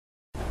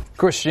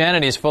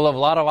Christianity is full of a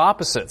lot of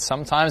opposites.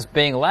 Sometimes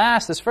being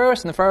last is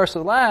first and the first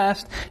is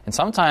last. And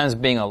sometimes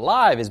being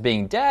alive is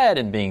being dead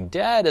and being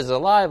dead is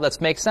alive. Let's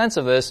make sense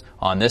of this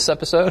on this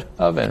episode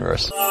of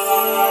Inverse.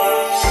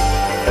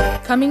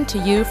 Coming to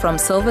you from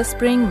Silver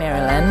Spring,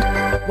 Maryland,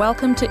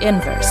 welcome to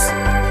Inverse,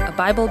 a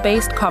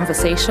Bible-based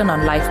conversation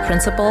on life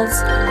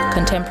principles,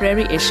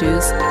 contemporary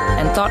issues,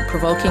 and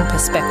thought-provoking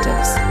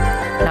perspectives.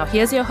 Now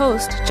here's your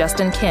host,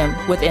 Justin Kim,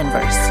 with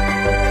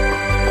Inverse.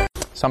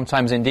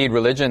 Sometimes, indeed,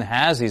 religion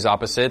has these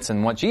opposites,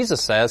 and what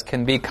Jesus says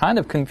can be kind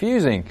of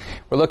confusing.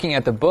 We're looking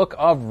at the book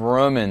of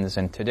Romans,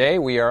 and today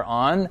we are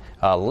on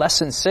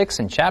lesson 6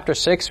 in chapter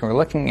 6, and we're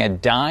looking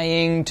at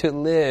dying to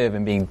live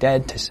and being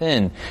dead to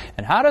sin.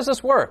 And how does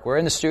this work? We're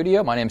in the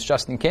studio. My name's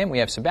Justin Kim. We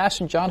have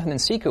Sebastien, Jonathan, and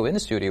Sikhu in the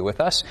studio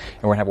with us,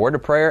 and we're going to have a word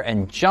of prayer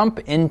and jump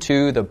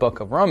into the book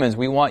of Romans.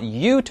 We want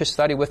you to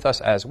study with us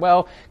as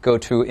well. Go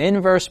to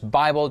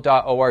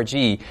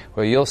inversebible.org,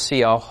 where you'll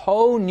see a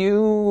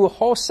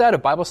whole set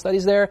of Bible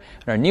studies there,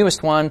 and our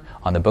newest one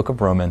on the book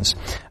of Romans.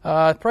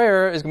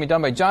 Prayer is going to be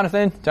done by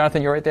Jonathan.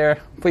 Jonathan, you're right there.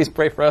 Please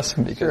pray for us.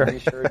 We sure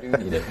do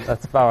need it.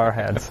 Let's bow our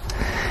heads.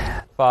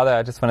 Father,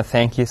 I just want to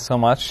thank you so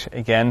much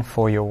again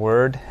for your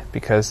word,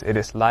 because it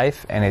is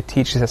life and it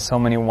teaches us so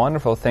many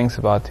wonderful things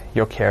about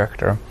your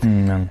character.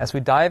 Amen. As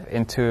we dive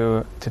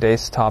into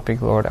today's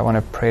topic, Lord, I want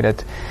to pray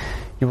that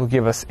you will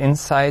give us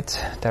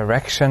insight,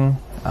 direction,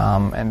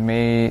 and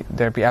may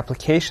there be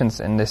applications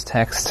in this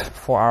text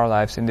for our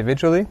lives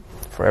individually,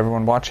 for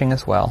everyone watching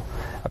as well.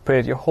 I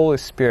pray that your Holy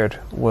Spirit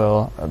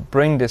will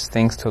bring these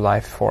things to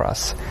life for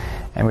us.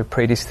 And we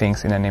pray these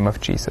things in the name of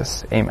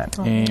Jesus. Amen.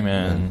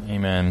 Amen.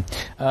 Amen.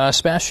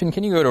 Sebastien,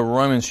 can you go to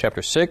Romans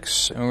chapter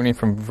 6? And we're reading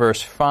from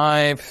verse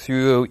 5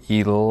 through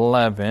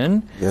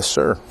 11. Yes,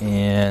 sir.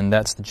 And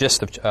that's the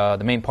gist of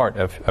the main part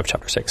of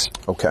chapter 6.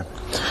 Okay.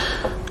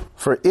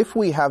 For if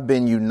we have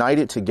been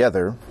united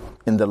together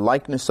in the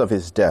likeness of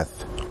his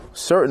death,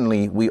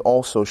 certainly we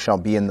also shall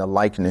be in the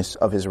likeness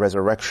of his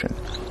resurrection.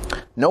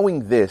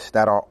 Knowing this,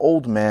 that our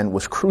old man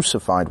was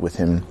crucified with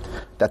him,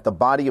 that the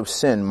body of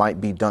sin might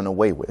be done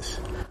away with,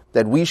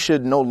 that we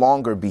should no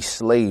longer be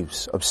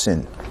slaves of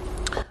sin.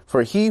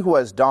 For he who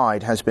has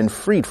died has been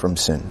freed from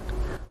sin.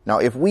 Now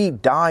if we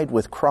died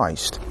with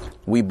Christ,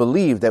 we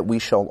believe that we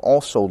shall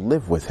also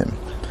live with him,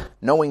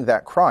 knowing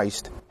that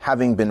Christ,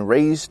 having been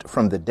raised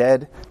from the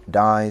dead,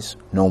 dies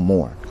no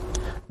more.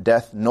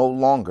 Death no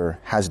longer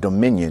has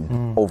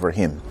dominion over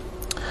him.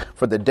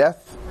 For the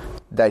death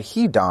that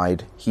he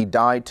died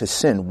to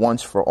sin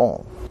once for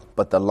all.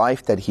 But the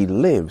life that he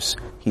lives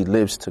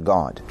to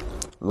God.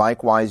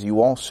 Likewise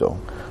you also,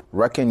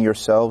 reckon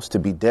yourselves to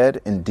be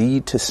dead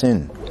indeed to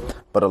sin,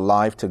 but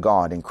alive to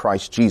God in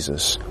Christ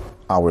Jesus,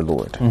 our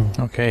Lord.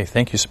 Okay,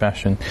 thank you,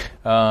 Sebastien.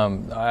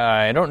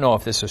 I don't know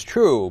if this is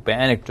true, but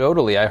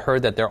anecdotally I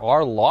heard that there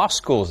are law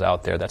schools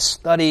out there that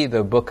study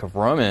the book of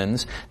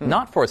Romans,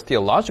 not for its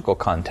theological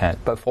content,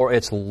 but for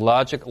its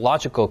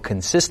logical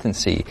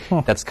consistency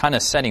that's kind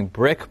of setting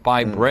brick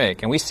by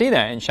brick. And we see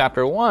that in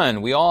chapter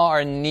 1. We all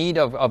are in need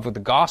of the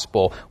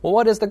gospel. Well,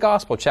 what is the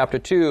gospel? Chapter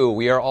 2,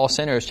 we are all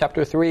sinners.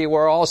 Chapter 3,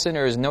 we're all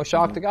sinners. No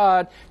shock to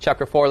God.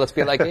 Chapter 4, let's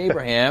be like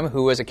Abraham,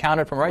 who was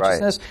accounted from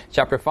righteousness. Right.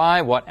 Chapter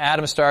 5, what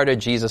Adam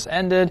started, Jesus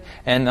ended,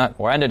 and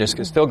is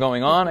still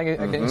going on, I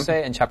can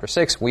say. In chapter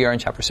 6, we are in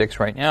chapter 6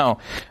 right now.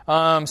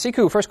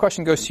 Sikhu, first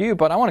question goes to you,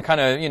 but I want to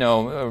kind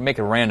of, make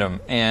it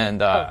random,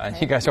 and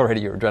you guys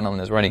already, your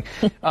adrenaline is running.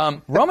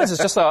 Romans is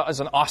just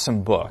is an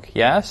awesome book,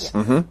 yes?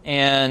 Mm-hmm.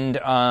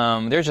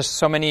 And there's just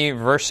so many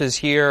verses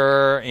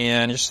here,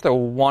 and just a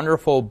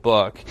wonderful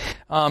book.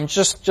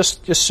 Just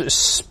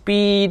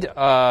speed,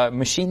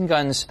 machine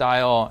gun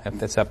style, I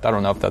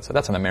don't know if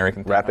that's an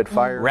American thing. Rapid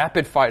fire?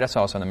 Rapid fire, that's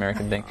also an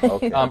American thing.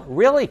 Okay.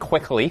 Really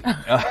quickly,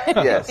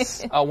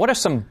 yes. What are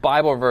some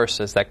Bible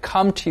verses that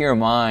come to your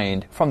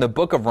mind from the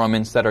book of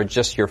Romans that are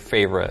just your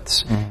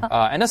favorites?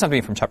 And that's not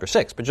being from chapter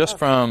 6, but just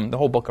from the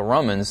whole book of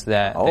Romans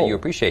that you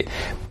appreciate.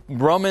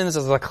 Romans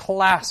is a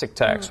classic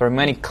text where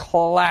many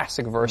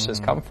classic verses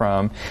come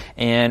from,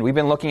 and we've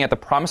been looking at the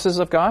promises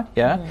of God,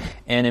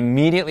 and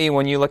immediately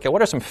when you look at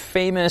what are some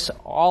famous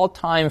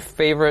all-time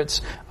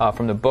favorites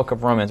from the book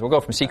of Romans, we'll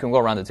go from Sikhu and go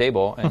around the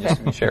table and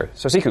just share.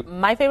 So Sikhu.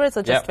 My favorites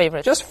or just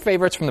favorites? Just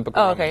favorites from the book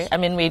of Romans. Okay. I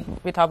mean,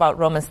 we talk about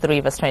Romans 3,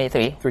 verse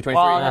 23. 3:23.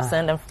 All have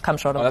sinned and come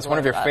short of that's one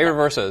of your favorite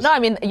verses. No, I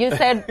mean, you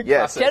said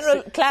yes.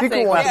 general classic.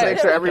 People want to make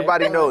sure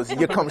everybody knows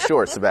you come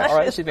short, Sebastien. All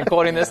right, she's been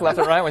quoting this left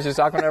and right when she's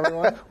talking to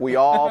everyone. We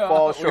all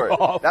fall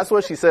short. That's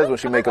what she says when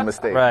she make a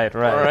mistake. Right.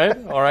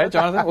 All right,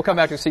 Jonathan. We'll come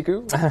back to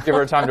Sikhu. Give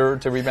her time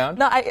to rebound.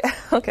 No,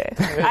 okay.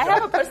 I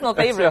have a personal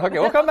favorite. Okay,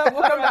 we'll come back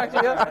to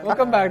you. We'll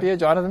come back to you,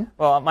 Jonathan.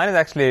 Well, mine is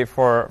actually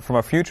from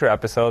a future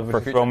episode,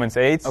 which is Romans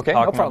 8, okay,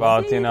 talking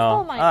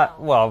no about,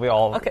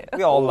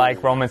 we all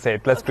like Romans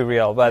 8, let's be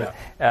real, but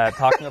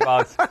talking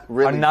about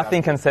really how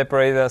nothing can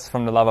separate us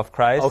from the love of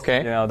Christ.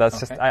 Okay. That's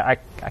just, I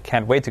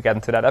can't wait to get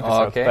into that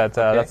episode, but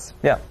that's,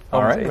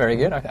 all right, very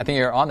good. I think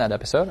you're on that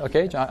episode.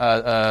 Okay,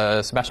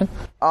 Sebastian?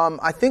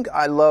 I think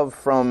I love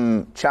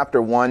from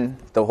chapter 1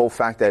 the whole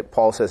fact that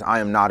Paul says, I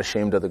am not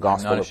ashamed of the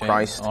gospel of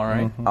Christ. All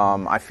right.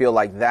 I feel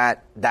like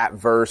that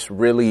verse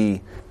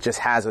really just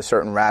has a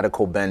certain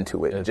radical bend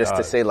to it. Just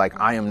to say, like,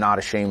 I am not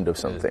ashamed of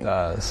something. It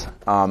does.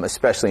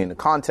 Especially in the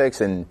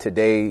context. And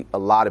today, a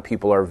lot of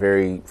people are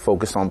very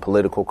focused on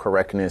political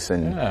correctness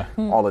and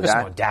all of There's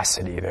that. some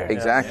audacity there.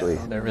 Exactly.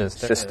 Yeah, there is.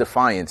 It's just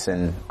defiance,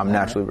 and I'm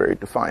naturally a very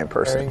defiant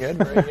person. Very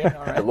good, very good.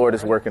 All right. The Lord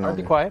is working on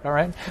me. Be quiet, all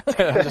right?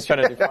 I'm just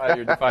trying to define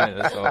your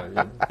defiance.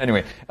 So,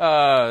 anyway,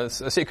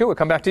 Sikhu, we'll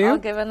come back to you. I'll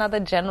give another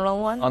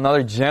general one.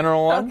 Another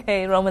general one.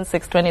 Okay, Romans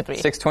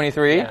 6:23.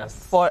 6:23.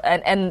 Yes.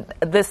 And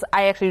this,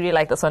 I actually really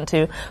like this one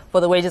too.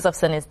 For the wages of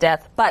sin is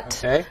death,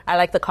 but I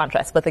like the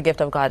contrast. But the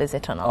gift of God is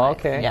eternal life.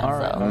 Okay, yeah, all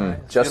right. So. All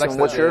right. Justin,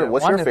 what's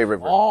your favorite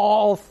verse?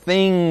 All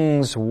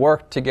things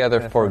work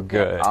together for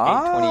good.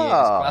 8:28 is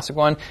a classic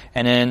one,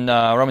 and in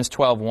Romans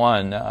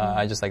 12:1,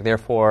 I just like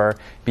therefore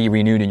be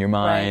renewed in your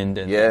mind.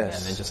 Right. And,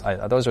 yes, and it just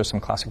those are some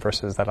classic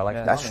verses that I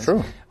like. That's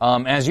true.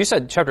 As you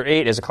said, chapter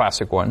 8 is a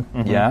classic one.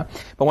 Yeah,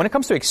 but when it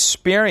comes to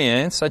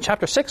experience,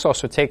 chapter 6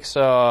 also takes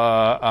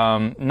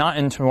not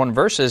into one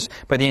verses,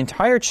 but the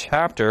entire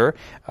chapter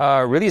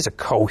really is a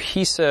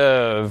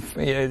cohesive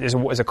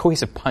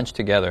punch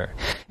together.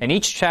 In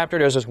each chapter,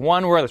 there's this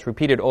one word that's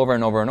repeated over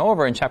and over and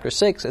over. In chapter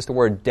 6, it's the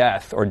word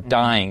death or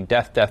dying.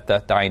 Death,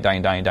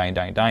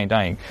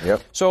 dying.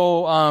 Yep.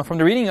 So from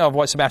the reading of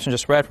what Sebastien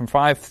just read from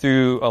 5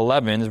 through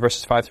 11,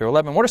 verses 5 through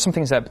 11, what are some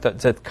things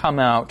that come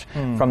out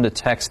from the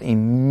text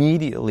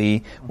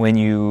immediately when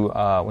you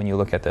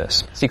look at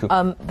this? Sikhu.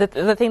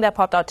 The thing that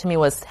popped out to me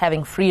was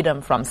having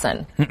freedom from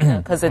sin,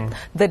 because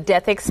the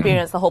death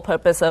experience, the whole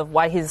purpose of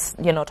why he's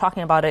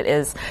talking about it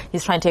is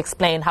he's trying to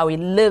explain how we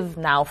live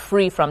now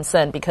free from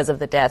sin because of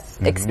the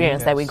death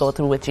experience that we go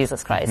through with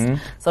Jesus Christ.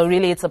 So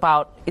really, it's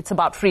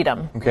about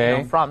freedom.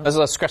 Okay.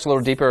 Let's scratch a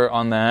little deeper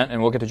on that,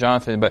 and we'll get to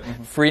Jonathan. But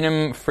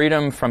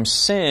freedom from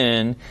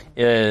sin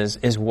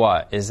is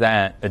what? Is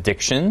that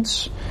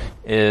addictions?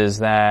 Is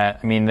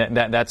that,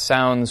 that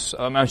sounds,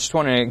 I just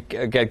want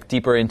to get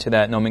deeper into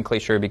that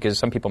nomenclature because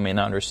some people may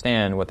not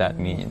understand what that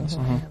means.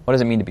 What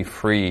does it mean to be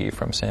free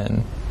from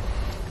sin?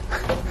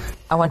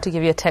 I want to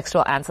give you a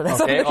textual answer.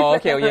 That's okay. Oh,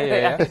 okay.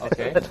 Yeah.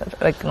 Okay.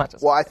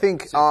 Well, I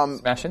think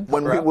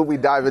when we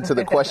dive into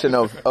the question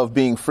of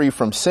being free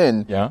from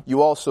sin,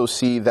 you also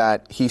see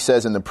that he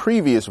says in the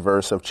previous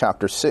verse of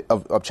chapter 6,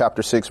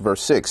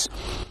 verse 6,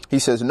 he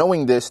says,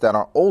 knowing this, that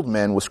our old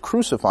man was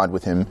crucified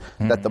with him,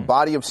 that the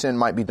body of sin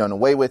might be done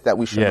away with, that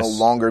we should no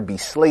longer be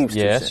slaves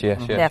to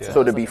sin. Yes.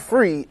 So to be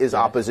free is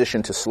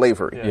opposition to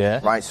slavery,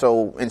 right?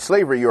 So in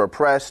slavery, you're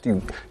oppressed.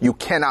 You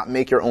cannot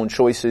make your own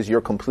choices.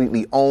 You're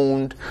completely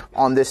owned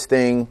on this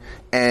thing,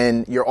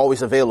 and you're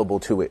always available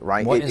to it,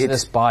 right? What is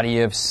this body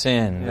of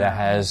sin that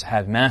has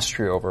had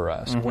mastery over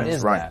us? What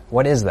is that?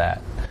 What is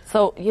that?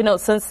 So,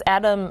 since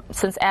Adam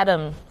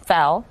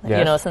fell,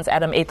 since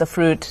Adam ate the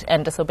fruit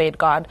and disobeyed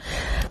God,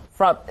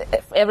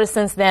 ever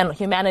since then,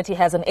 humanity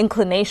has an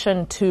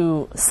inclination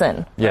to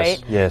sin,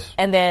 right? Yes.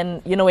 And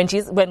then,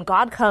 when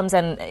God comes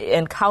and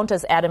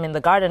encounters Adam in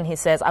the garden, he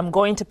says, I'm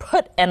going to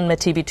put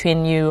enmity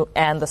between you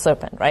and the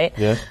serpent, right?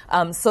 Yes.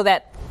 So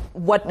that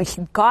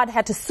God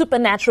had to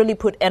supernaturally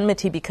put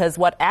enmity because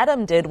what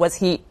Adam did was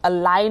he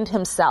aligned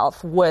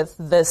himself with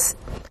this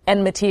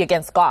enmity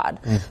against God.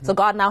 So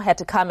God now had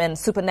to come and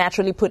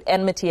supernaturally put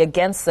enmity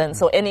against sin.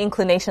 So any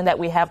inclination that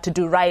we have to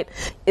do right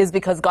is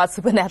because God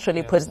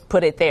supernaturally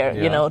put it there,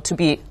 to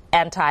be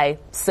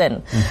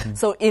anti-sin.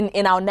 So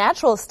in our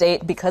natural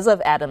state, because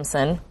of Adam's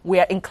sin, we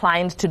are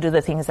inclined to do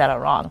the things that are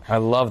wrong. I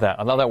love that.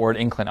 I love that word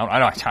incline. I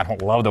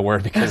don't love the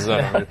word because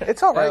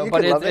it's all right.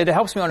 But it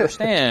helps me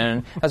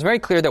understand. It's very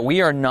clear that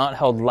we are not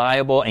held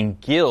liable and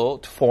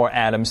guilt for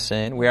Adam's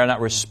sin. We are not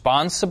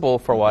responsible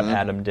for what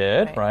Adam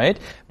did, right?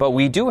 But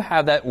we do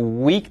have that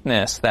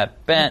weakness,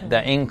 that bent,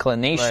 that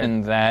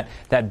inclination,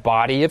 that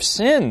body of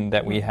sin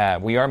that we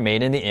have. We are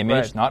made in the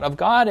image not of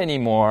God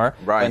anymore,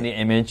 but in the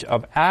image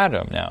of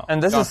Adam now.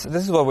 And this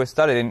is what we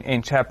studied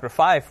in chapter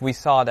 5. We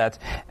saw that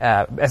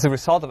as a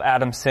result of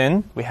Adam's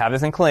sin, we have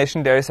this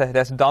inclination. There's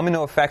a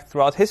domino effect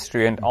throughout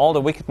history, and all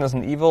the wickedness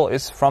and evil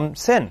is from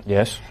sin.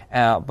 Yes.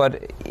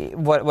 But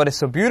what is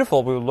so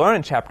beautiful, we will learn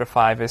in chapter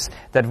 5, is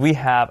that we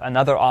have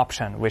another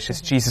option, which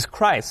is Jesus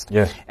Christ.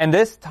 Yes. And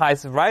this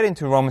ties right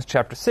into Romans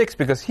chapter 6,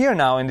 because here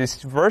now in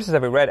these verses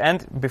that we read,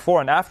 and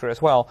before and after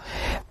as well,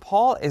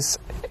 Paul is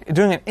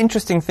doing an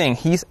interesting thing.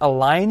 He's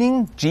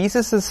aligning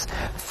Jesus'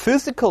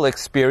 physical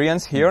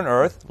experience here on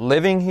earth,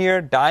 living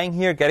here, dying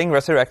here, getting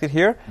resurrected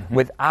here,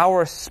 with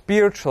our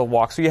spiritual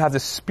walk. So you have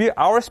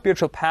our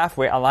spiritual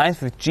pathway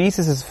aligns with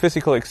Jesus'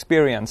 physical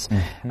experience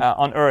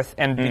on earth.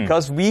 And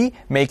because we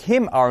make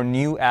him our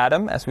new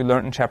Adam, as we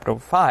learned in chapter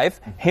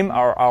 5, him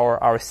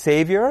our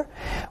Savior,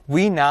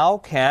 we now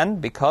can,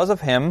 because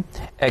of him,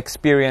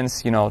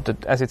 experience,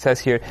 as it says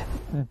here,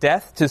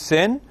 death to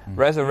sin,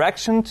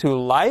 resurrection to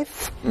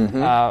life,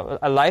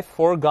 a life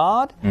for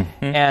God,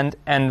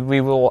 and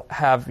we will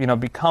have,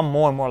 become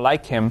more and more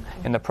like him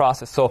in the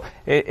process. So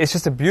it's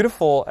just a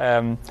beautiful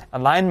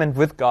alignment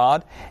with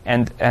God,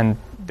 and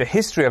the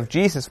history of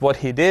Jesus, what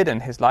he did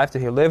and his life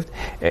that he lived,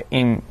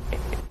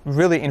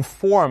 really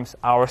informs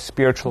our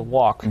spiritual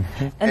walk.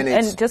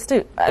 And just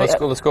to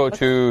let's go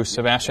to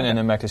Sebastien and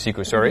then back to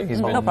Sikhu. Sorry,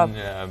 he's been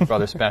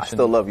Brother Sebastien. I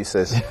still love you,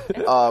 sis.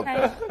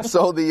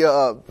 So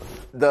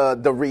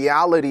the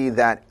reality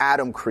that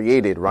Adam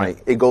created, right?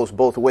 It goes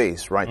both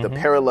ways, right? The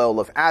parallel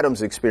of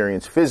Adam's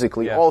experience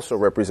physically also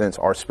represents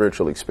our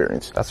spiritual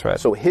experience. That's right.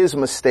 So his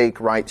mistake,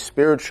 right,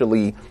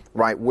 spiritually,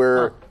 right,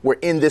 we're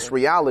in this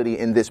reality,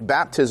 in this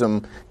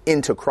baptism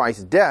into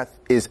Christ's death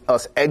is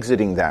us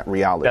exiting that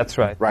reality. That's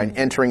right. Right,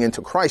 entering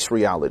into Christ's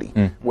reality,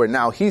 where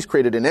now he's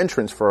created an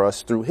entrance for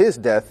us through his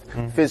death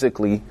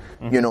physically.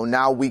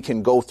 Now we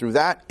can go through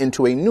that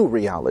into a new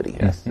reality.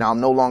 Yes. Now I'm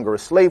no longer a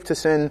slave to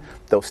sin.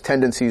 Those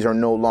tendencies are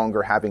no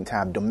longer having to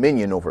have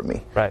dominion over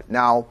me. Right.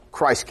 Now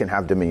Christ can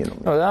have dominion over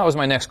me. Oh, that was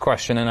my next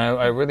question, and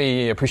I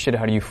really appreciated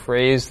how you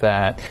phrased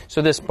that.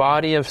 So this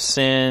body of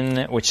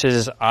sin, which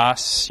is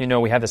us,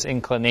 we have this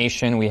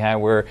inclination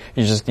where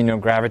you just,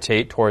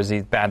 gravitate towards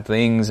these bad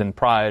things and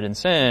pride and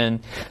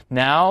sin.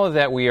 Now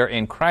that we are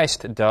in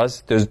Christ,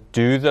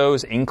 do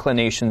those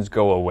inclinations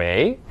go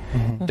away?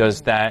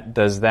 Does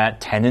that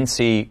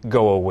tendency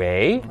go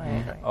away?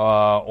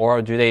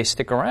 Or do they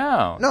stick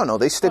around? No,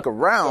 they stick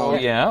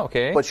around. Yeah,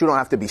 okay. But you don't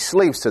have to be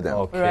slaves to them.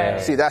 Okay.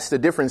 Right. See, that's the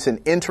difference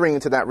in entering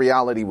into that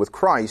reality with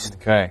Christ,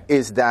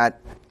 is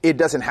that it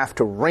doesn't have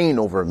to reign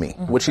over me,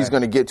 which he's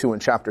going to get to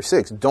in chapter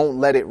 6. Don't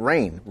let it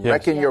reign. Yes.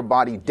 Reckon your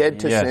body dead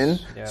to sin.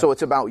 Yeah. So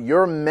it's about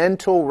your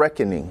mental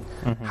reckoning.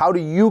 How do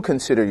you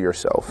consider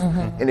yourself?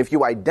 And if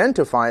you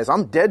identify as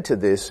I'm dead to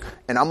this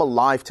and I'm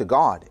alive to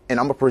God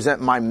and I'm going to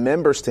present my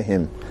members to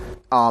him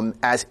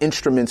as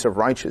instruments of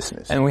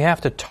righteousness. And we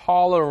have to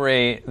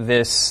tolerate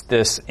this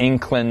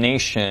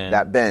inclination,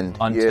 that bend,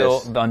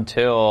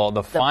 until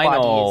the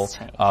final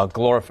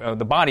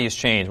the body is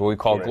changed, what we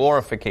call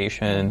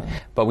glorification.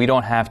 But we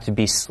don't have to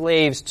be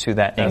slaves to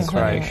that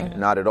inclination.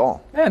 Not at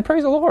all. Man,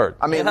 praise the Lord.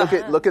 I mean,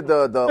 look at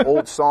the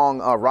old song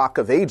 "Rock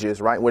of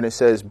Ages," right? When it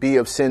says, "Be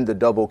of sin the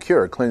double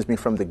cure, cleanse me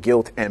from the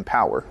guilt and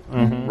power,"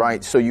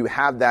 right? So you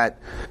have that,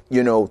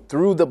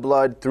 through the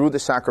blood, through the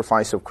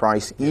sacrifice of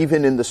Christ.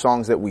 Even in the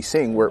songs that we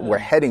sing, we're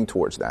heading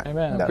towards that.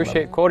 Amen. That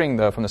Appreciate level.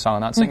 quoting from the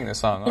song, not singing the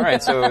song. All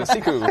right, so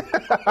Sikhu.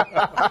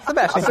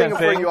 I'll sing it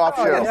for you off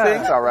show.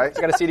 It's all right.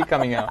 Got a CD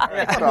coming out.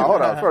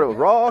 Hold on. Sort of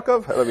rock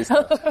of. Let me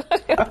stop.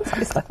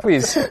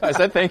 Please, I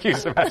said thank you,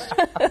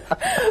 Sebastien.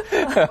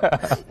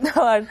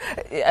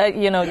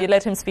 No, you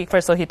let him speak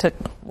first, so he took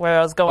where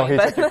I was going.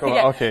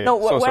 Okay. No,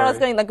 so where I was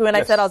going, like when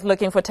I said I was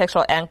looking for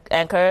textual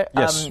anchor,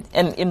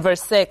 and in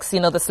verse 6,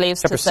 the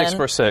slaves Chapter to sin. 6,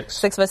 verse 6.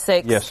 6 verse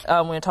 6, yes.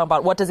 When we're talking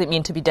about what does it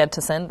mean to be dead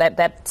to sin,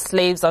 that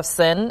slaves of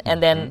sin,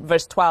 and then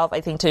verse 12,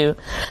 I think too,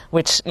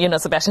 which,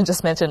 Sebastien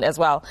just mentioned as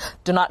well,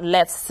 do not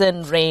let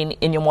sin reign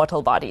in your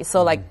mortal body.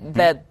 So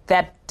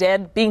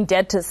being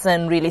dead to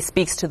sin really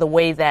speaks to the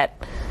way that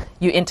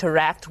you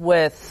interact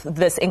with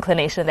this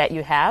inclination that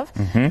you have.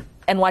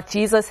 And what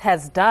Jesus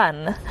has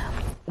done,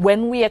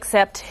 when we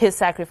accept his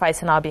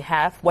sacrifice in our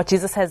behalf, what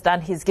Jesus has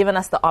done, he's given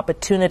us the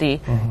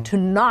opportunity to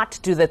not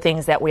do the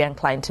things that we're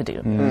inclined to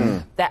do.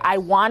 That I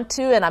want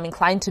to and I'm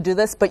inclined to do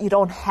this, but you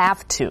don't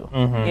have to.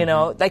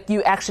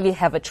 You actually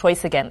have a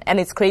choice again. And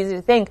it's crazy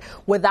to think,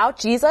 without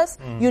Jesus,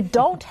 you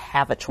don't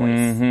have a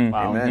choice.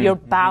 Wow. You're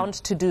bound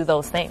to do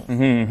those things.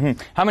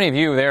 How many of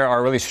you there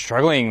are really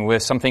struggling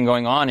with something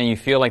going on and you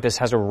feel like this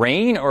has a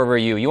reign over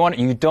you?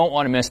 You don't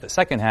want to miss the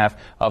second half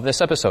of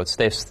this episode.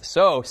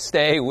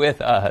 Stay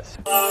with us.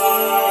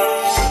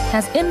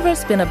 Has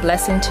Inverse been a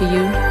blessing to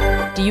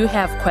you? Do you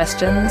have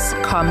questions,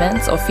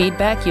 comments, or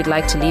feedback you'd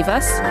like to leave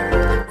us?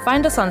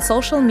 Find us on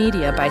social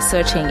media by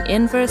searching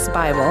Inverse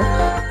Bible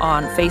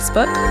on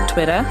Facebook,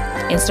 Twitter,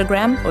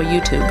 Instagram, or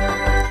YouTube.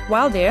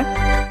 While there,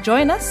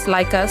 join us,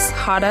 like us,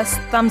 heart us,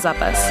 thumbs up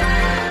us.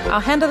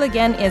 Our handle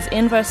again is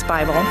Inverse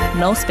Bible,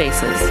 no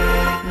spaces.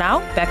 Now,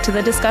 back to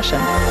the discussion.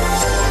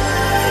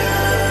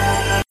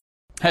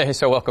 Hey,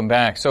 so welcome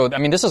back. So,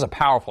 this is a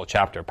powerful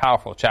chapter.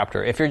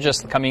 If you're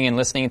just coming in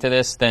listening to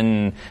this,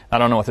 then I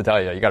don't know what to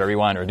tell you. You gotta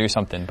rewind or do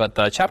something. But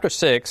chapter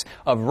 6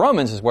 of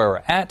Romans is where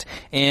we're at.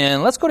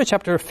 And let's go to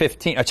chapter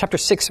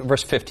 6,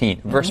 verse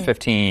 15. Verse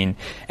 15.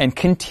 And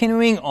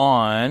continuing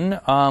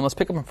on, let's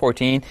pick up from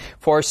 14.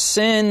 For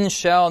sin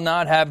shall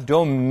not have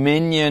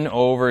dominion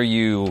over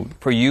you,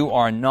 for you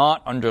are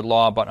not under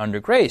law, but under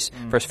grace.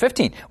 Verse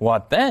 15.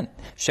 What then?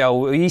 Shall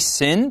we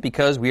sin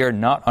because we are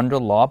not under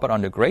law, but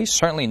under grace?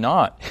 Certainly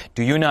not.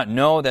 Do you not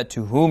know that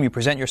to whom you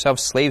present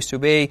yourselves slaves to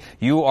obey,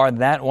 you are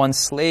that one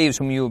slaves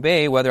whom you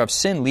obey, whether of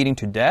sin leading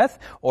to death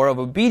or of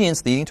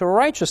obedience leading to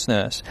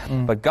righteousness?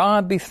 But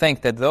God be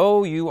thanked that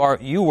though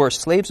you were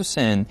slaves of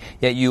sin,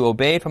 yet you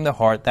obeyed from the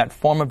heart that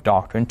form of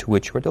doctrine to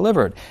which you were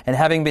delivered. And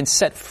having been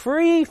set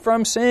free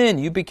from sin,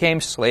 you became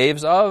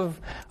slaves of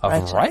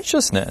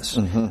righteousness.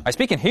 I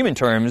speak in human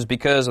terms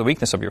because of the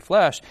weakness of your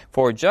flesh.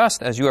 For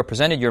just as you are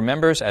presented your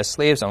members as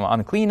slaves of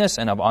uncleanness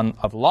and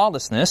of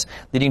lawlessness,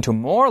 leading to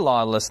more lawlessness,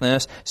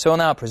 lawlessness. So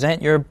now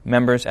present your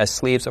members as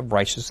slaves of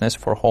righteousness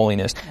for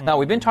holiness. Now,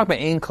 we've been talking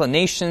about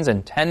inclinations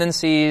and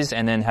tendencies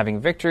and then having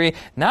victory.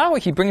 Now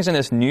he brings in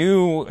this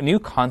new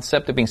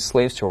concept of being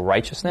slaves to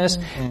righteousness.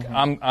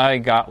 I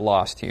got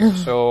lost here.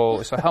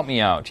 So help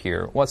me out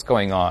here. What's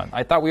going on?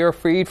 I thought we were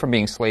freed from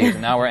being slaves,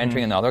 and now we're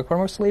entering another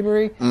form of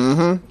slavery.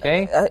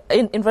 Okay.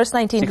 In verse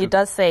 19, he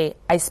does say,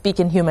 I speak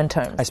in human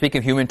terms. I speak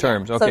in human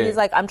terms. Okay. So he's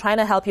like, I'm trying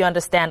to help you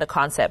understand a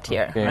concept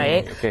here,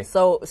 right? Okay.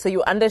 So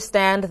you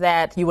understand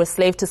that you were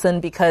slave to sin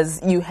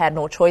because you had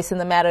no choice in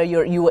the matter.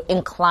 You were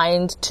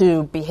inclined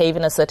to behave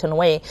in a certain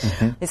way.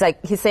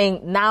 He's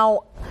saying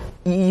now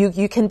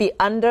you can be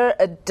under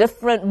a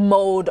different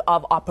mode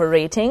of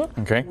operating,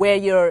 where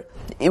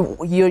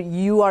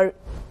you are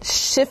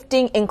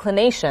shifting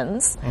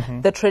inclinations.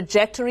 The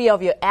trajectory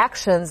of your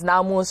actions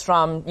now moves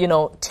from,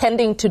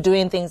 tending to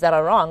doing things that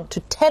are wrong to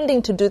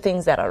tending to do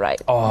things that are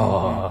right.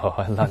 Oh,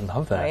 I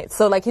love that. Right?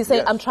 So like he's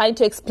saying, I'm trying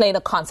to explain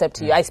a concept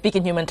to you. I speak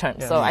in human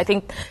terms. So I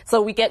think,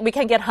 we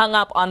can get hung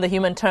up on the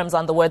human terms,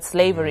 on the word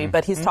slavery,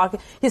 but he's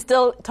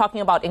still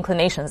talking about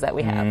inclinations that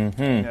we have.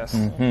 Yes.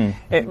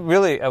 It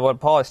really,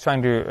 what Paul is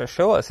trying to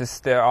show us is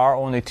there are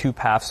only two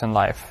paths in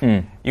life.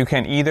 You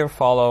can either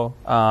follow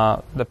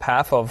the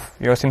path of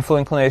your sinful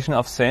inclination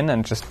of sin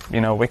and just,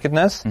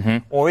 wickedness,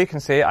 or you can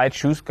say, I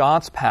choose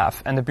God's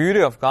path. And the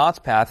beauty of God's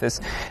path is,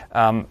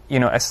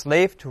 a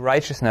slave to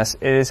righteousness.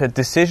 It is a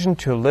decision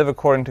to live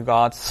according to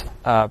God's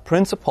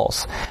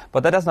principles.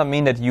 But that does not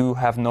mean that you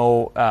have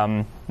no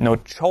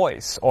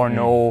choice or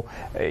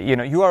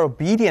you are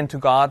obedient to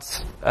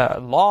God's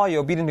law,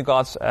 you're obedient to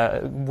God's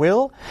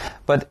will.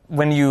 But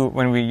when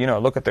we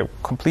look at the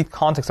complete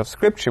context of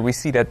Scripture, we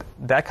see that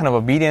kind of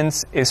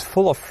obedience is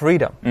full of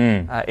freedom.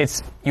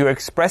 You're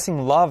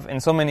expressing love in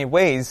so many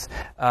ways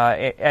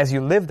as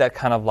you live that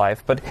kind of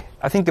life. But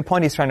I think the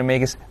point he's trying to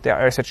make is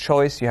there is a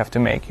choice you have to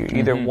make.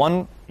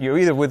 You're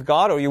either with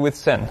God or you're with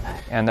sin.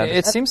 And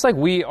it seems like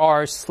we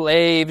are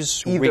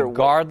slaves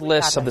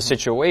regardless of the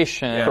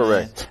situation.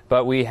 Correct.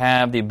 But we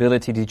have the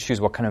ability to choose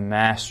what kind of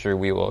master whom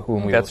we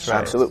will serve.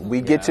 Absolutely.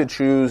 We get to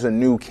choose a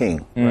new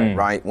king,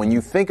 right? When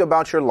you think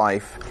about your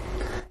life,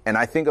 and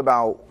I think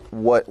about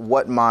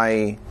what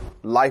my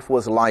life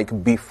was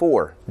like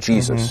before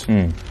Jesus,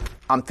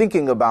 I'm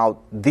thinking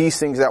about these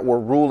things that were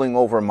ruling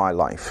over my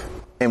life.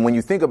 And when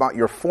you think about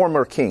your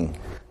former king,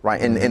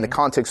 right, in the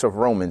context of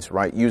Romans,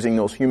 right, using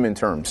those human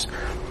terms,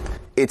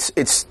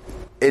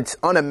 it's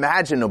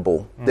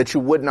unimaginable that you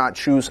would not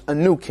choose a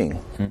new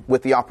king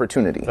with the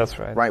opportunity. That's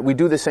right. Right? We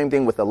do the same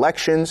thing with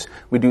elections.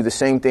 We do the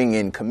same thing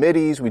in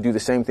committees. We do the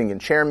same thing in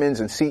chairmans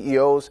and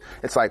CEOs.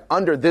 It's like,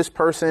 under this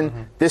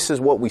person, this is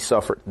what we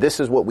suffered. This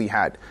is what we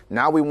had.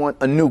 Now we want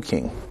a new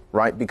king,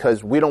 right?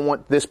 Because we don't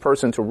want this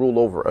person to rule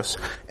over us.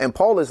 And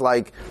Paul is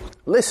like,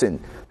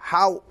 listen,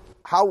 how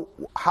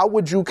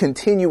would you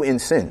continue in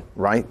sin,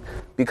 right?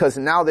 Because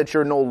now that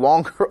you're no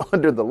longer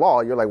under the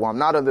law, you're like, well, I'm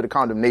not under the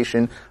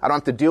condemnation. I don't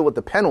have to deal with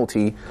the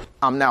penalty.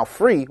 I'm now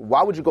free.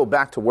 Why would you go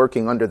back to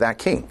working under that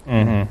king?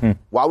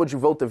 Why would you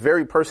vote the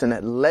very person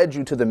that led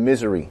you to the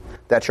misery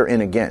that you're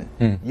in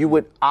again? You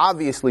would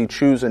obviously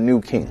choose a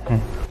new king.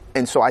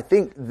 And so I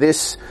think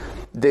this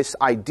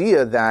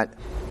idea that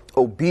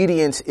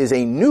obedience is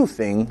a new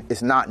thing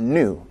is not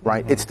new,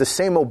 right? It's the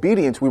same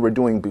obedience we were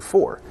doing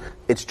before.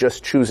 It's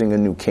just choosing a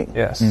new king.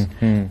 Yes.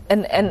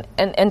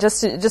 And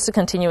just to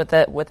continue with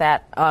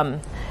that,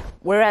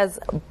 whereas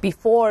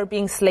before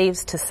being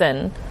slaves to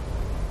sin,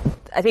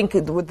 I think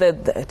with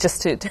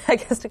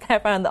to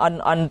clarify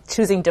on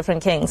choosing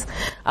different kings,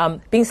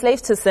 being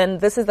slaves to sin,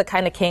 this is the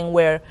kind of king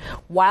where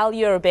while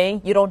you're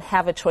obeying, you don't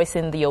have a choice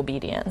in the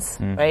obedience,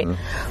 right?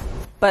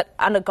 But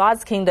under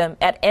God's kingdom,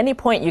 at any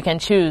point you can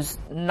choose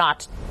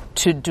not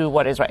to do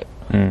what is right,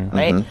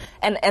 right?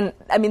 And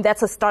I mean,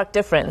 that's a stark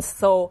difference.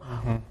 So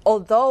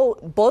although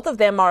both of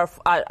them are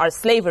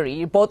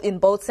slavery, in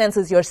both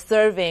senses you're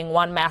serving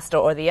one master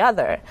or the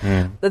other,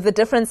 the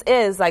difference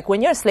is, like,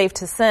 when you're a slave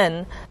to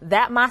sin,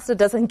 that master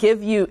doesn't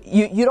give you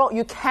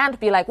can't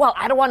be like, well,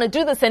 I don't want to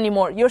do this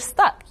anymore. You're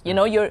stuck.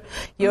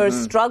 You're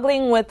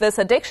struggling with this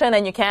addiction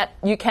and you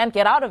can't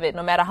get out of it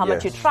no matter how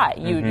much you try.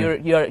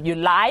 You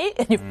lie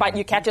and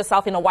you catch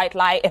yourself in a white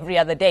lie every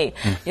other day.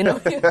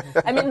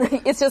 I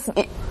mean, it's just,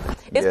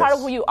 it's part of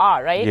who you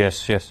are, right? Yes.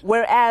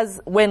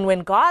 Whereas when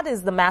God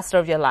is the master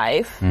of your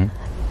life,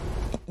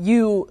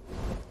 you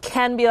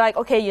can be like,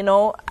 okay,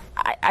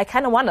 I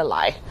kind of want to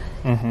lie,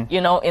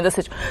 in this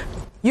situation.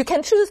 You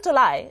can choose to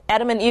lie.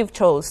 Adam and Eve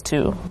chose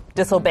to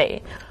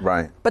disobey.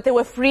 Right. But they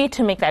were free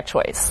to make that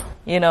choice,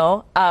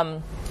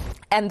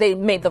 and they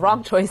made the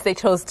wrong choice. They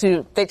chose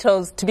to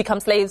become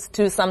slaves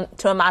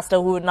to a master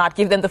who would not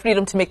give them the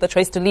freedom to make the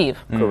choice to leave.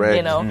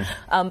 Correct.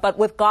 But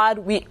with God,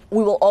 we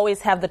will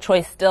always have the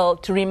choice still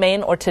to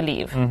remain or to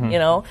leave.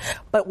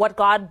 But what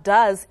God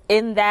does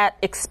in that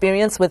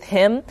experience with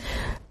Him,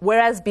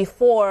 whereas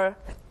before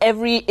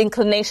every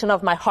inclination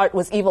of my heart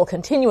was evil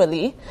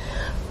continually,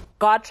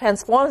 God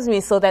transforms me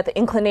so that the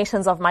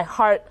inclinations of my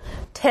heart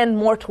tend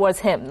more towards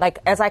Him. Like,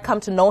 as I come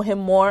to know Him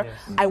more,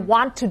 I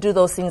want to do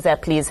those things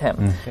that please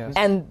Him.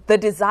 And the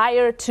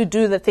desire to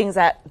do the things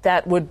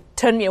that would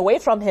turn me away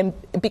from Him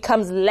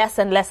becomes less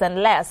and less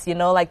and less,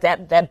 like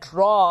that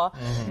draw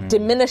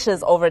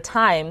diminishes over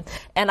time,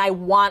 and I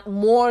want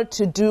more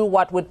to do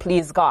what would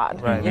please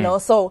God,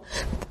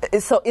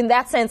 so in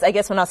that sense, I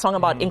guess when I was talking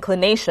about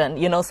inclination,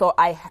 so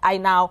I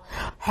now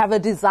have a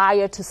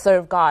desire to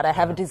serve God, I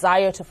have a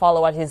desire to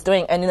follow what He's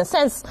doing, and in a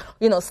sense,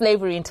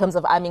 slavery in terms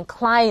of I'm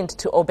inclined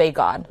to obey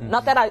God,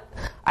 not that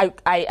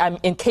I'm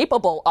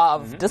incapable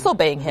of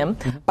disobeying Him,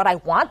 but I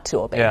want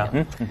to obey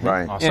Him.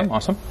 Right.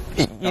 Awesome.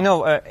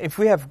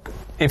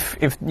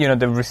 If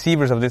the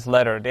receivers of this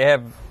letter, they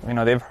have,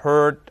 they've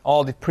heard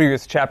all the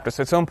previous chapters,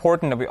 so it's so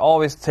important that we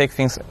always take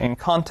things in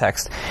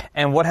context.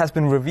 And what has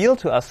been revealed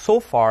to us so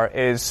far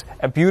is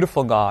a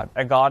beautiful God,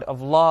 a God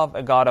of love,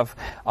 a God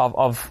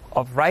of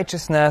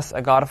righteousness,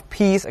 a God of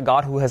peace, a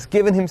God who has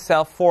given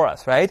Himself for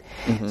us, right?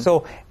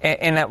 So,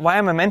 and why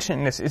am I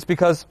mentioning this? It's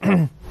because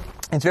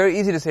it's very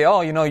easy to say,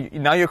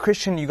 now you're a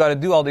Christian, you got to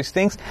do all these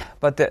things.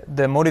 But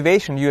the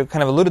motivation, you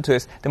kind of alluded to,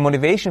 is the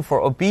motivation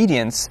for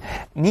obedience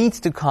needs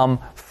to come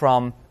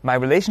from my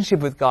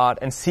relationship with God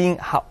and seeing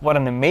what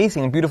an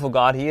amazing and beautiful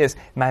God He is.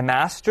 My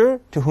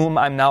master, to whom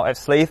I'm now a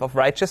slave of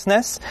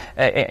righteousness,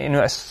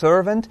 a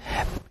servant,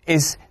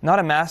 is not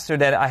a master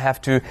that I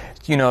have to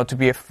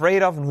be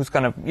afraid of and who's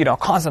going to,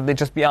 constantly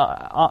just be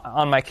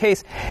on my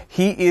case.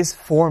 He is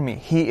for me.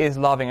 He is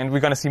loving. And we're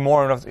going to see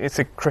more of it's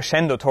a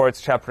crescendo towards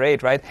chapter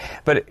 8, right?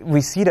 But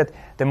we see that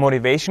the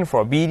motivation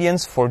for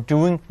obedience, for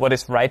doing what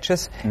is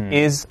righteous,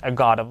 is a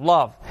God of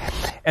love.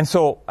 And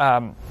so,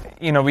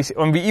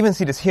 we even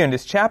see this here in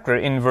this chapter.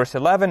 In verse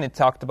 11, it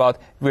talked about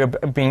we are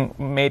being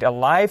made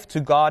alive to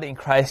God in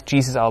Christ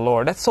Jesus our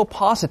Lord. That's so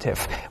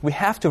positive. We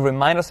have to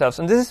remind ourselves,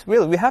 and this is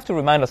really, we have to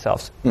remind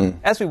ourselves,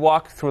 as we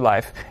walk through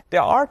life,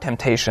 there are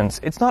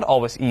temptations. It's not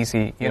always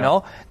easy,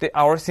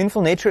 our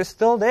sinful nature is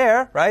still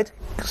there, right?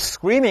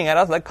 Screaming at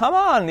us like, come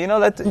on,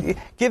 let's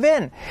give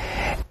in.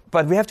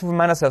 But we have to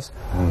remind ourselves,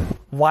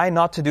 why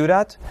not to do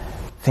that?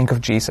 Think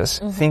of Jesus.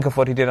 Think of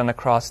what He did on the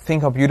cross.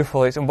 Think how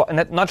beautiful He is.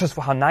 And not just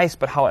how nice,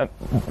 but how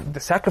the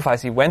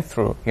sacrifice He went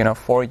through,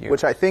 for you.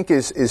 Which I think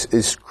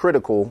is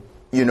critical,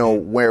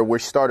 where we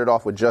started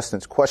off with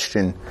Justin's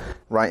question,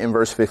 right, in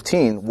verse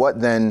 15. What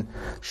then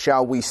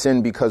shall we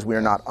sin because we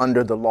are not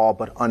under the law,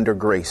 but under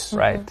grace?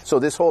 Right. So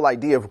this whole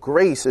idea of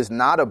grace is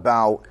not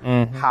about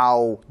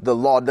how the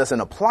law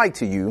doesn't apply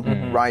to you,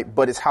 right,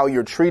 but it's how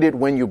you're treated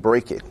when you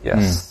break it.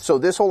 Yes. So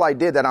this whole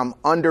idea that I'm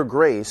under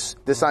grace,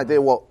 this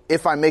idea, well,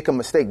 if I make a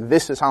mistake,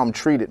 this is how I'm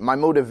treated. My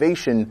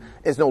motivation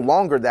is no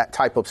longer that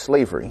type of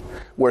slavery,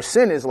 where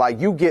sin is like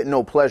you get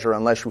no pleasure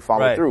unless you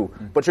follow through.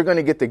 But you're going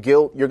to get the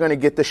guilt, you're going to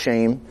get the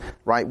shame,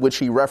 right, which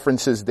he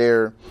references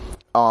there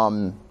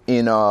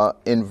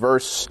in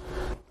verse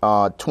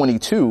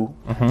 22,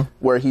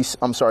 where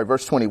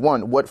verse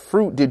 21, what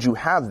fruit did you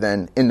have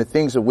then in the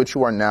things of which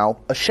you are now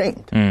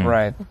ashamed?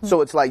 Right.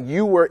 So it's like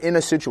you were in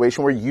a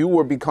situation where you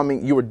were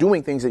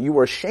doing things that you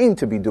were ashamed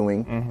to be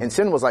doing, and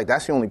sin was like,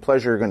 that's the only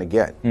pleasure you're going to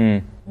get.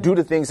 Do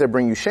the things that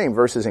bring you shame,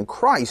 versus in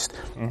Christ,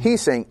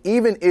 He's saying,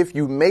 even if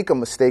you make a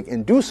mistake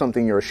and do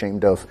something you're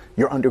ashamed of,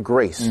 you're under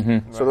grace.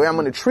 So the way I'm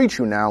going to treat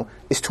you now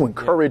is to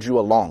encourage you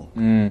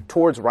along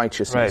towards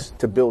righteousness,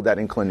 to build that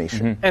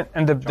inclination.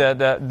 And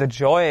the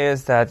joy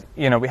is that,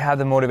 we have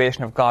the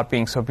motivation of God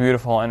being so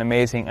beautiful and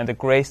amazing, and the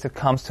grace that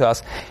comes to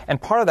us. And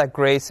part of that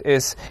grace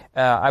is,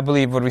 I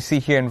believe, what we see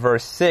here in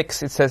verse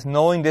 6. It says,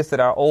 knowing this,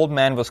 that our old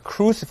man was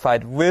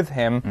crucified with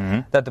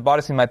Him, that the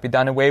body sin might be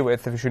done away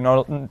with,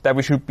 that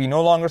we should be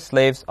no longer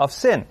slaves of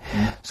sin.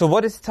 So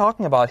what it's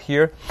talking about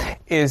here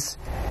is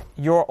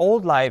your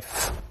old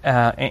life,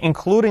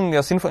 including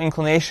the sinful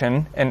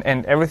inclination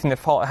and everything that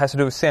has to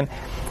do with sin,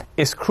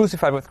 is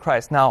crucified with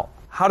Christ. Now,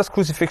 how does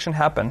crucifixion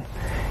happen?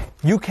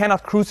 You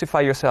cannot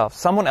crucify yourself.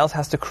 Someone else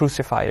has to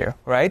crucify you,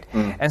 right?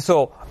 And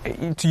so,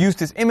 to use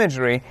this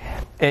imagery,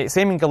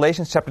 same in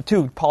Galatians chapter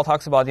 2, Paul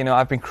talks about,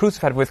 I've been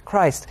crucified with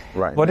Christ.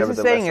 Right. What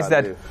he's saying is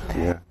that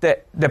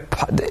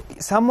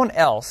someone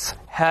else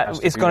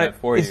is going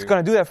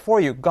to do that for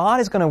you. God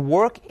is going to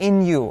work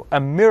in you a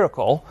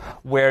miracle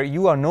where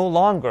you are no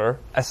longer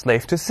a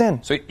slave to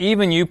sin. So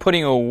even you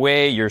putting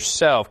away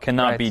yourself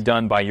cannot be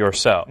done by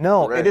yourself.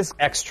 No, it is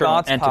external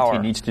God's entity power.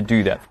 Needs to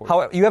do that for you.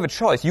 However, you have a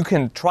choice. You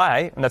can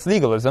try, and that's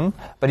legalism,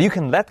 but you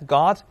can let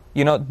God,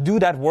 do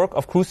that work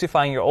of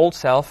crucifying your old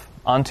self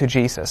unto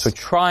Jesus. So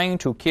trying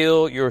to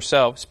kill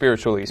yourself,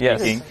 spiritually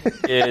speaking,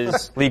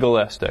 is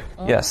legalistic.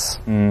 Yes.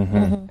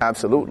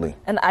 Absolutely.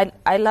 And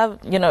I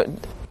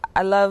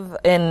love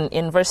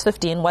in verse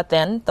 15, what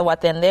then? The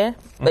what then there?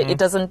 But it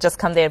doesn't just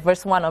come there.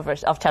 Verse 1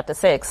 of chapter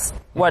 6,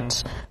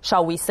 what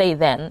shall we say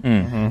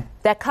then?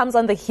 That comes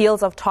on the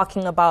heels of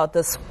talking about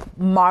this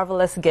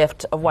marvelous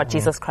gift of what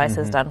Jesus Christ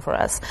has done for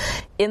us.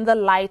 In the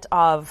light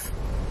of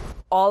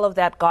all of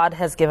that God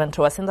has given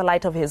to us, in the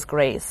light of His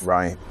grace,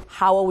 right?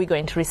 How are we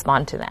going to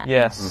respond to that?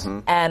 Yes.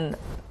 And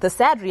the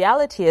sad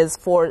reality is,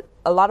 for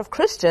a lot of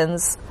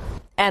Christians,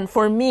 And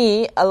for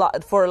me,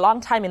 for a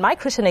long time in my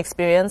Christian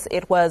experience,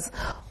 it was,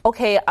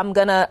 okay,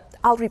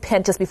 I'll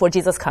repent just before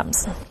Jesus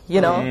comes.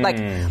 You know, like,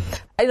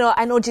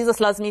 I know Jesus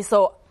loves me,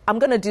 so I'm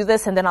going to do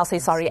this and then I'll say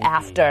sorry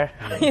after,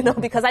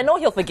 because I know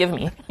he'll forgive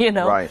me,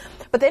 Right.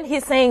 But then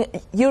he's saying,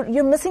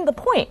 you're missing the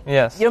point.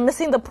 Yes. You're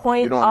missing the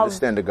point. You don't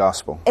understand the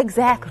gospel.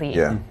 Exactly.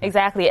 Yeah.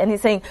 Exactly. And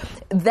he's saying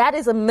that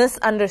is a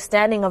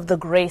misunderstanding of the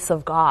grace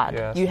of God.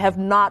 Yes. You have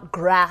not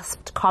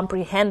grasped,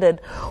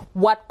 comprehended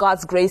what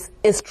God's grace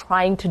is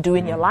trying to do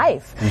in your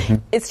life.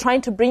 It's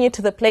trying to bring you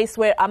to the place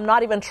where I'm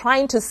not even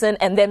trying to sin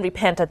and then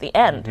repent at the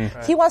end.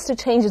 He wants to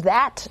change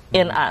that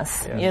in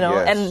us,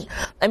 Yes. and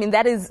I mean,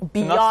 that is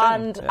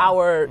beyond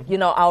our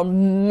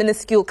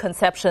minuscule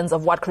conceptions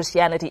of what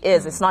Christianity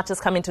is. It's not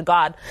just coming to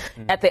God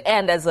at the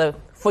end as a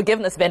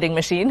forgiveness vending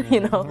machine,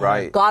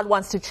 Right. God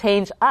wants to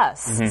change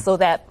us so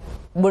that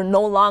we're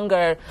no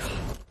longer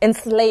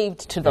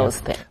enslaved to those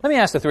things. Let me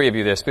ask the three of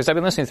you this, because I've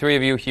been listening to three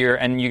of you here,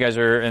 and you guys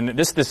are, and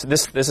this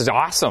is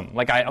awesome.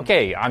 Like,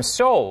 I'm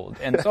sold.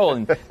 And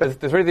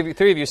the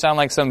three of you sound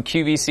like some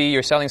QVC,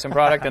 you're selling some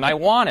product, and I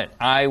want it,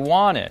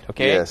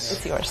 okay? Yes.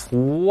 It's yours.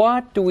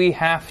 What do we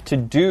have to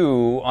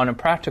do on a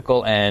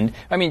practical end?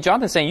 I mean,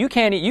 Jonathan's saying you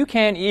can't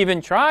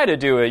even try to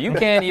do it. You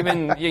can't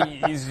even,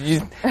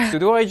 so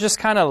do I just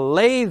kind of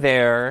lay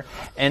there,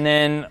 and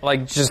then,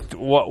 like, just,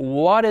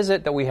 what is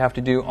it that we have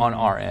to do on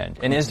our end?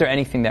 And is there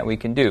anything that we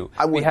can do?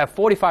 We have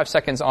 45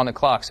 seconds on the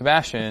clock.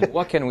 Sebastian,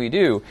 what can we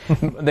do?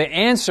 The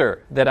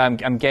answer that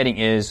I'm getting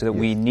is that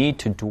we need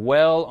to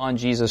dwell on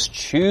Jesus,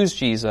 choose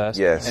Jesus,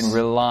 and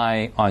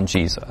rely on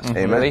Jesus.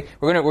 Amen. Really?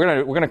 We're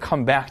gonna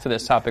come back to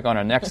this topic on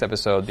our next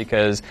episode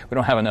because we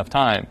don't have enough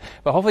time.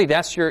 But hopefully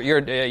that's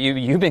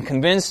you've been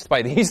convinced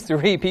by these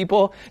three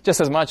people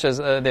just as much as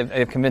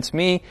they've convinced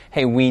me.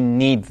 Hey, we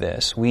need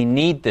this. We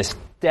need this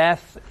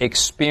death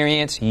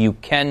experience. You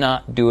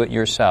cannot do it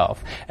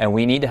yourself. And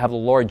we need to have the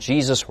Lord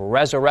Jesus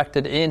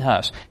resurrected in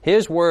us.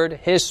 His Word,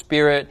 His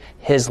Spirit,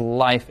 His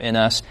life in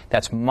us.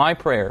 That's my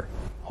prayer,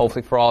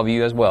 hopefully for all of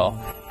you as well.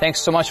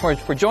 Thanks so much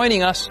for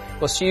joining us.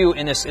 We'll see you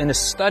in this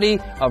study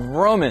of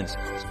Romans.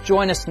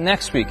 Join us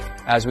next week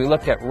as we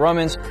look at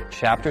Romans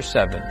chapter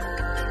 7.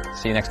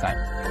 See you next time.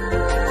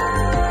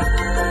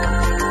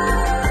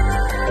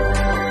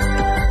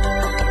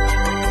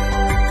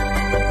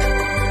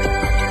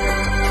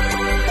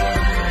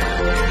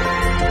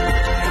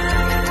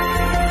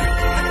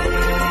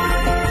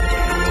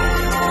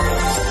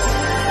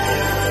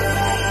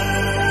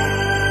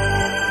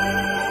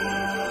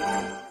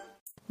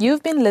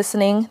 You've been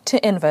listening to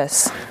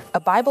Inverse, a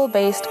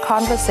Bible-based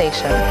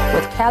conversation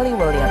with Callie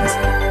Williams,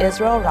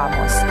 Israel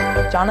Ramos,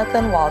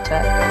 Jonathan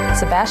Walter,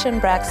 Sebastian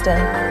Braxton,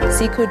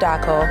 Sikhu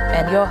Daco,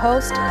 and your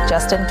host,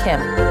 Justin Kim.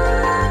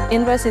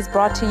 Inverse is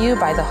brought to you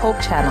by the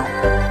Hope Channel,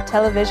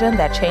 television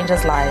that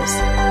changes lives.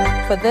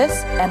 For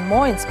this and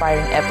more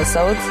inspiring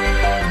episodes,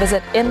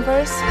 visit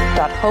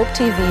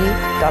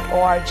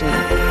inverse.hopetv.org.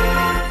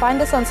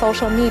 Find us on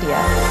social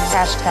media,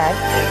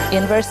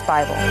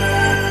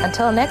 #InverseBible.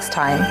 Until next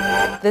time,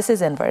 this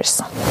is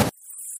Inverse.